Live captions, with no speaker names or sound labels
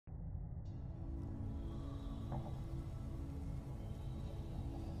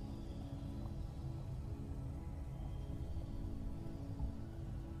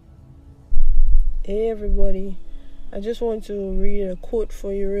Hey everybody, I just want to read a quote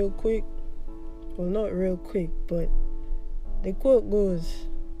for you real quick. Well, not real quick, but the quote goes,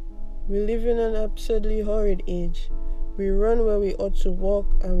 "We live in an absurdly horrid age. We run where we ought to walk,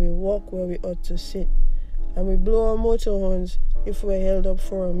 and we walk where we ought to sit. And we blow our motor horns if we're held up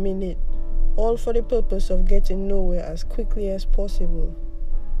for a minute, all for the purpose of getting nowhere as quickly as possible.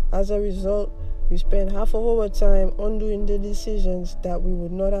 As a result, we spend half of our time undoing the decisions that we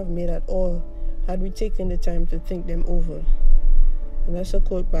would not have made at all had we taken the time to think them over." And that's a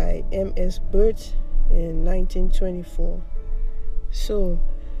quote by M.S. Burt in 1924. So,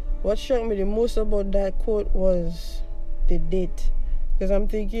 what struck me the most about that quote was the date, because I'm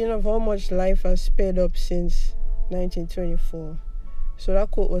thinking of how much life has sped up since 1924. So that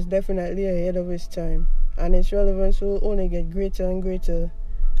quote was definitely ahead of its time, and its relevance will only get greater and greater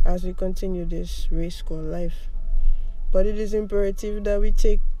as we continue this race called life. But it is imperative that we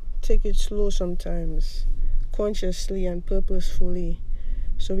take it slow sometimes, consciously and purposefully,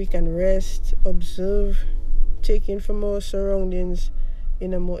 so we can rest, observe, take in from our surroundings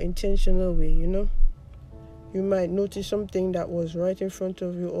in a more intentional way, You might notice something that was right in front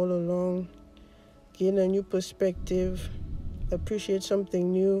of you all along, gain a new perspective, appreciate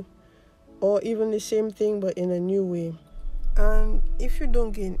something new, or even the same thing but in a new way. And if you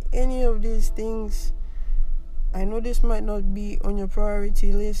don't gain any of these things, I know this might not be on your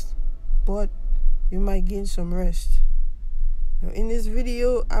priority list, but you might gain some rest. Now, in this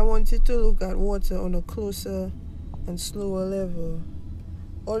video, I want you to look at water on a closer and slower level.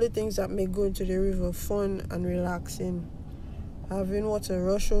 All the things that make going to the river fun and relaxing. Having water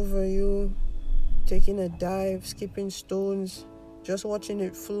rush over you, taking a dive, skipping stones, just watching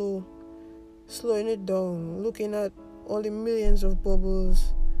it flow, slowing it down, looking at all the millions of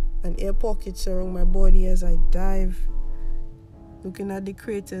bubbles and air pockets around my body as I dive, looking at the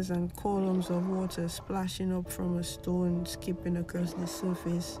craters and columns of water splashing up from a stone, skipping across the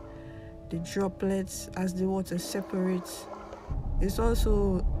surface, the droplets as the water separates. It's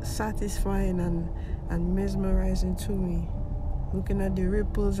also satisfying and mesmerizing to me, looking at the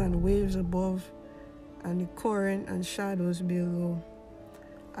ripples and waves above and the current and shadows below.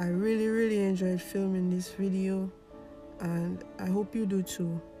 I really enjoyed filming this video, and I hope you do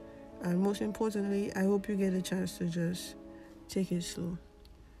too. And most importantly, I hope you get a chance to just take it slow.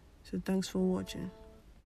 So thanks for watching.